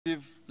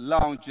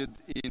launched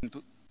in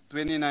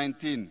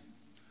 2019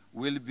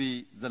 will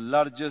be the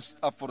largest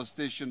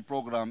afforestation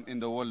program in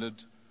the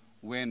world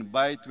when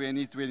by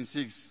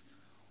 2026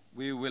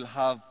 we will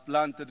have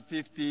planted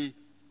 50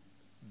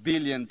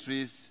 billion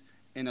trees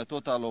in a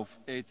total of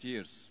 8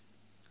 years.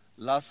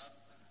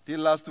 Till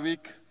last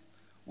week,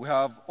 we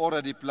have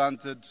already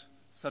planted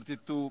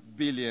 32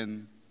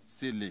 billion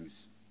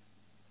seedlings.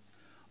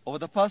 Over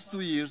the past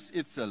 2 years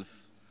itself,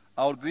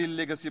 our Green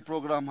Legacy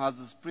program has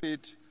spread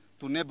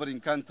to neighboring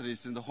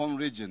countries in the home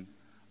region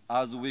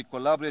as we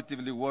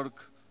collaboratively work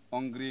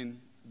on green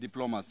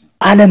diplomacy.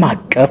 ዓለም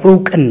አቀፍ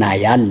ዕውቅና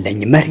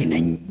ያለኝ መሪ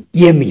ነኝ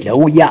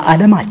የሚለው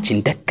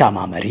የዓለማችን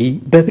ደካማ መሪ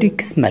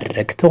በብሪክስ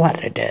መድረክ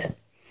ተዋረደ።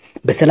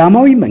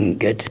 በሰላማዊ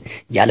መንገድ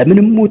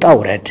ያለምንም ውጣ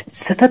ውረድ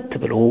ሰተት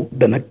ብሎ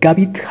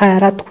በመጋቢት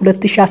 24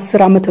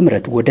 2010 ዓ.ም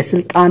ወደ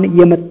ስልጣን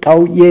የመጣው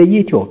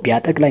የኢትዮጵያ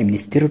ጠቅላይ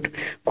ሚኒስትር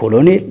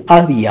ኮሎኔል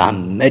አብይ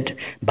አህመድ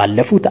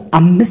ባለፉት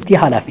 5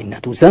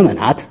 የኃላፊነቱ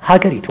ዘመናት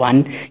ሀገሪቷን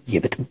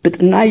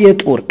የብጥብጥና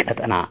የጦር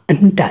ቀጠና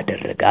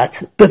እንዳደረጋት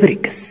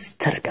በብሪክስ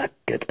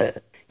ተረጋገጠ።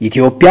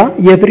 ኢትዮጵያ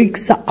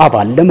የብሪክስ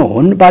አባል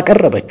ለመሆን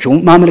ባቀረበችው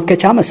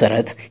ማመልከቻ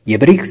መሰረት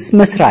የብሪክስ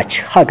መስራች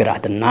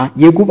ሀገራትና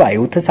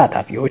የጉባኤው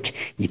ተሳታፊዎች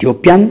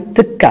ኢትዮጵያን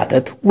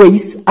ትካተት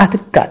ወይስ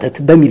አትካተት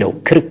በሚለው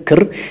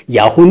ክርክር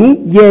ያሁኑ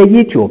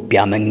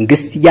የኢትዮጵያ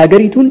መንግስት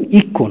ያገሪቱን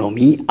ኢኮኖሚ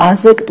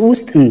አዘቅጥ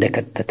ውስጥ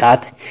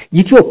እንደከተታት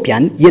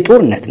ኢትዮጵያን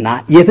የጦርነትና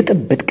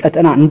የብጥብጥ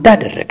ቀጠና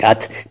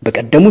እንዳደረጋት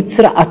በቀደሙት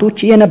ስርዓቶች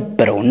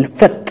የነበረውን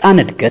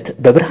ፈጣን እድገት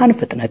በብርሃን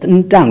ፍጥነት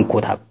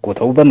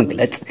እንዳንኮታኮተው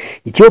በመግለጽ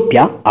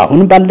ኢትዮጵያ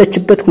አሁን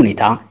ባለችበት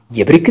ሁኔታ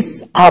የብሪክስ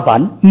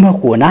አባል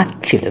መሆን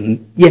አትችልም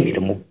የሚል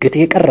ሙግት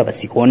የቀረበ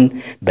ሲሆን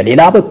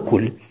በሌላ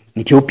በኩል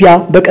ኢትዮጵያ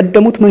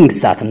በቀደሙት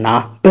መንግስታትና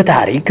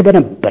በታሪክ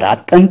በነበራት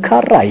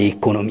ጠንካራ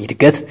የኢኮኖሚ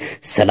እድገት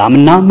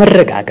ሰላምና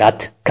መረጋጋት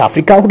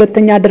ከአፍሪካ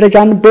ሁለተኛ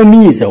ደረጃን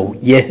በሚይዘው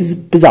የህዝብ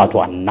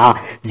ብዛቷና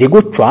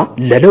ዜጎቿ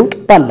ለለውጥ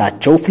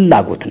ባላቸው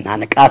ፍላጎትና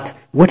ንቃት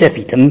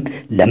ወደፊትም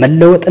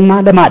ለመለወጥና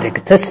ለማደግ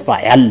ተስፋ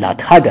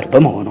ያላት ሀገር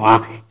በመሆኗ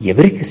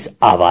የብሪክስ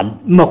አባል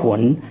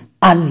መሆን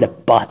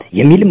አለባት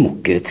የሚል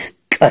ሙግት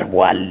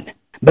ቀርቧል።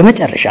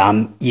 በመጨረሻም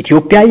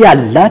ኢትዮጵያ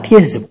ያላት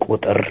የህዝብ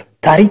ቁጥር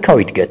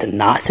ታሪካዊ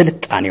እድገትና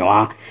ስልጣኔዋ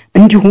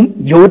እንዲሁም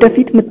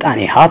የወደፊት ምጣኔ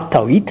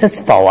ሀብታዊ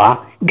ተስፋዋ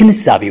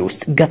ግንዛቤ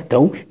ውስጥ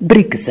ገብተው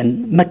ብሪክስን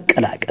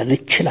መቀላቀል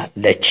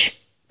ችላለች።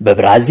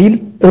 በብራዚል፣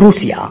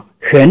 ሩሲያ፣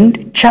 ህንድ፣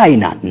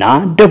 ቻይናና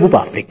ደቡብ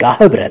አፍሪካ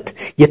ህብረት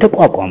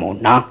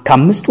የተቋቋመውና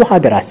ከአምስቱ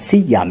ሀገራት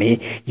ስያሜ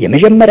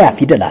የመጀመሪያ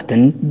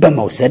ፊደላትን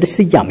በመውሰድ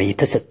ስያሜ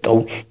የተሰጠው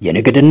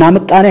የንግድና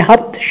ምጣኔ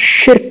ሀብት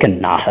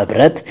ሽርክና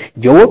ህብረት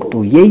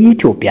የወቅቱ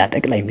የኢትዮጵያ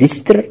ጠቅላይ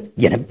ሚኒስትር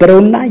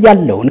የነበረውና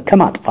ያለውን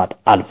ከማጥፋት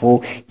አልፎ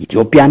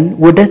ኢትዮጵያን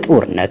ወደ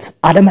ጦርነት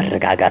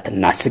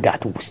አለመረጋጋትና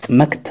ስጋት ውስጥ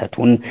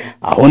መክተቱን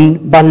አሁን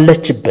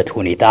ባለችበት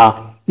ሁኔታ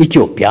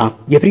ኢትዮጵያ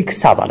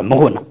የብሪክስ አባል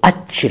መሆን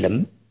አትችልም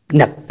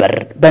ነበር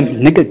በሚል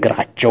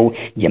ንግግራቸው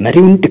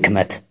የመሪውን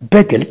ድክመት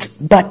በግልጽ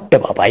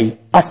በአደባባይ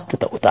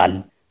አስተውተውታል።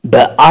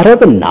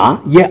 በአረብና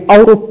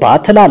የአውሮፓ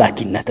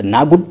ተላላኪነትና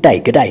ጉዳይ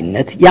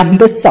ገዳይነት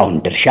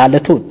ያንበሳውን ድርሻ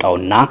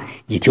ለተወጣውና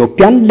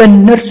ኢትዮጵያን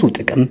ለነርሱ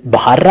ጥቅም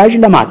በሐራጅ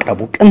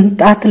ለማቅረቡ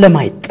ቅንጣት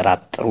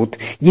ለማይጠራጠሩት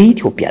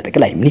የኢትዮጵያ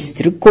ጠቅላይ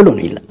ሚኒስትር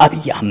ኮሎኔል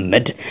አብይ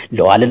አህመድ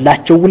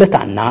ለዋለላቸው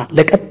ውለታና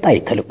ለቀጣይ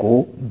ተልዕኮ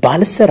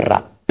ባልሰራ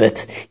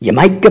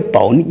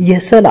የማይገባውን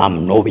የሰላም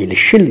ኖቤል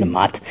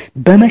ሽልማት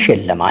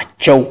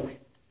በመሸለማቸው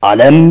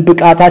ዓለም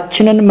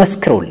ብቃታችንን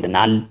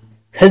መስክሮልናል፣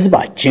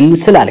 ህዝባችን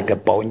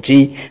ስላልገባው እንጂ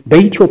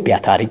በኢትዮጵያ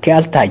ታሪክ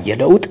ያልታየ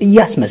ለውጥ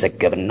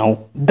ያስመዘገብን ነው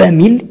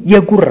በሚል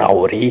የጉራ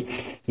ወሬ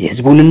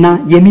የህዝቡንና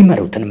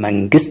የሚመሩትን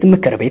መንግስት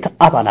ምክር ቤት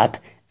አባላት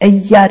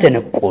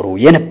እያደነቆሩ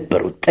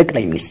የነበሩት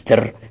ጠቅላይ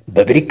ሚኒስትር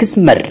በብሪክስ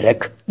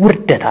መድረክ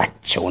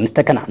ውርደታቸውን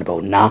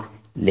ተከናንበውና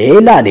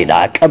ሌላ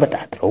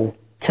ቀበጣጥረው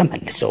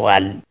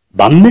ተመልሰዋል።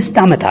 በ5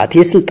 ዓመታት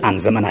የስልጣን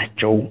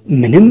ዘመናቸው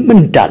ምንም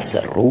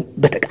እንዳልሰሩ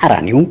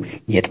በተቃራኒው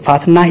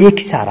የጥፋትና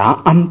የኪሳራ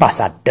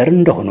አምባሳደር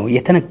እንደሆኑ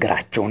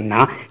የተነገራቸውና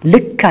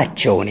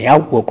ልካቸውን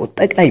ያወቁት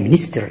ጠቅላይ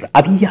ሚኒስትር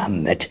አብይ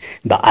አህመድ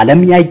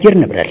በዓለም የአየር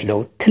ንብረት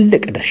ለውጥ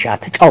ትልቅ ድርሻ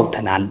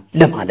ተጫውተናል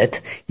ለማለት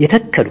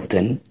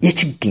የተከሉትን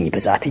የችግኝ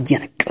ብዛት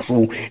እየነቀሱ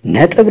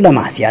ነጥብ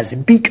ለማስያዝ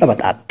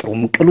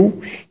ቢቀበጣጥሩም ቅሉ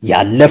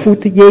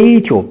ያለፉት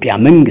የኢትዮጵያ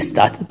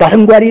መንግስታት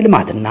በአረንጓዴ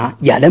ልማትና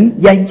የዓለም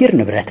የአየር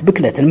ንብረት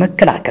ብክለትን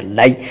መከላከል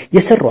ላይ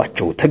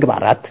የሰሯቸው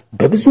ተግባራት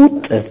በብዙ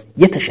ጥፍ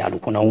የተሻሉ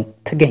ሆነው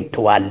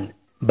ተገኝተዋል።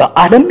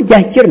 በዓለም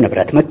የአየር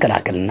ንብረት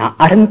መከላከልና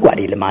አረንጓዴ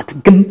ልማት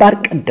ግንባር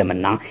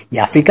ቀደምና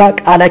የአፍሪካ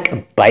ቃል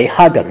አቀባይ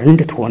ሀገር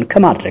እንድትሆን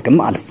ከማድረግም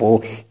አልፎ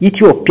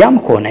ኢትዮጵያም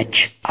ሆነች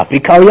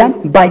አፍሪካውያን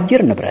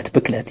በአየር ንብረት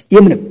ብክለት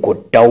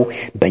የምንጎዳው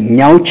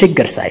በእኛው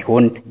ችግር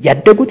ሳይሆን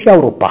ያደጉት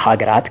የአውሮፓ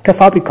ሀገራት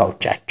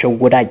ከፋብሪካዎቻቸው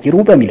ወደ አየሩ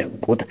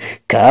በሚለቁት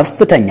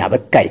ከፍተኛ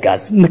በካይ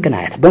ጋዝ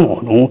ምክንያት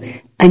በመሆኑ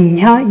እኛ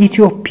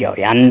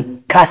ኢትዮጵያውያን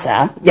ካሳ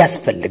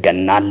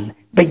ያስፈልገናል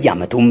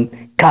በየዓመቱም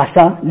ካሳ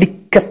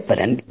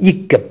ሊከፈለን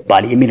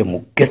ይገባል የሚል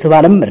ሙግት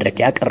ባለም መድረክ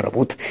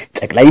ያቀረቡት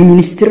ጠቅላይ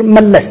ሚኒስትር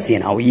መለስ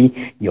ዜናዊ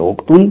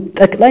የወቅቱን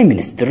ጠቅላይ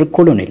ሚኒስትር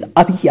ኮሎኔል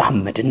አብይ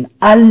አህመድን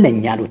አለኝ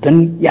ያሉትን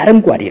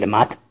የአረንጓዴ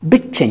ልማት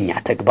ብቸኛ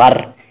ተግባር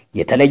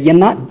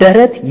የተለየና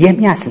ደረት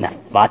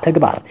የሚያስነፋ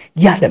ተግባር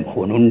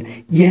ያለመሆኑን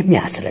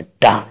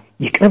የሚያስረዳ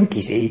የቅርብ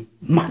ጊዜ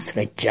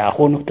ማስረጃ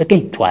ሆኖ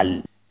ተገኝቷል።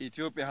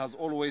 Ethiopia has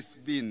always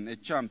been a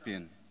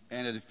champion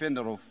and a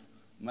defender of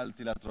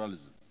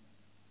multilateralism.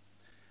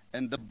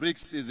 And the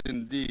Brics is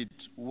indeed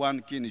one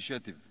key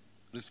initiative,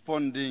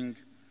 responding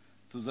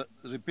to the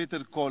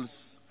repeated calls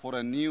for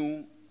a new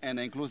and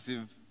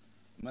inclusive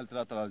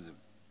multilateralism.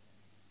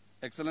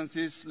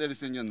 Excellencies,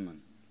 ladies and gentlemen,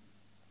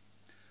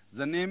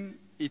 the name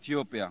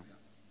Ethiopia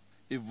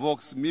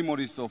evokes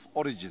memories of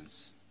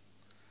origins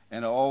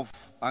and of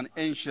an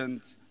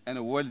ancient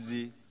and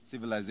wealthy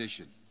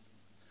civilization.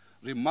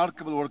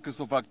 Remarkable works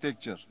of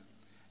architecture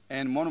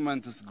and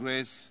monuments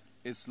grace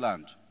its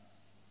land.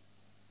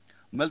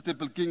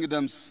 Multiple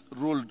kingdoms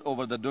ruled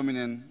over the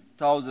dominion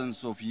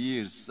thousands of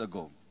years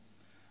ago.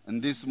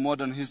 In this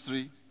modern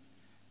history,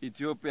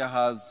 Ethiopia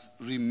has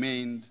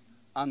remained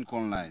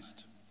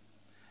uncolonized,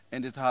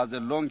 and it has a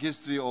long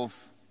history of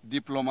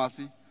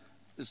diplomacy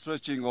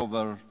stretching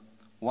over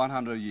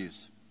 100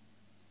 years.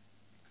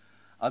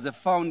 As a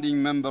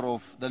founding member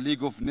of the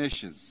League of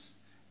Nations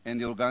and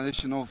the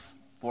Organization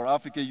for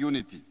African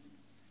Unity,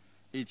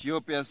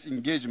 Ethiopia's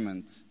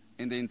engagement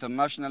in the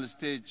international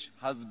stage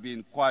has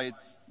been quite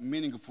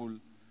meaningful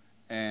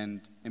and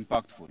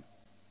impactful.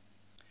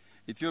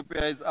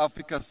 Ethiopia is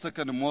Africa's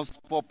second most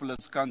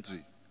populous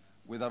country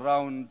with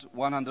around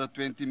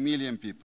 120 million people.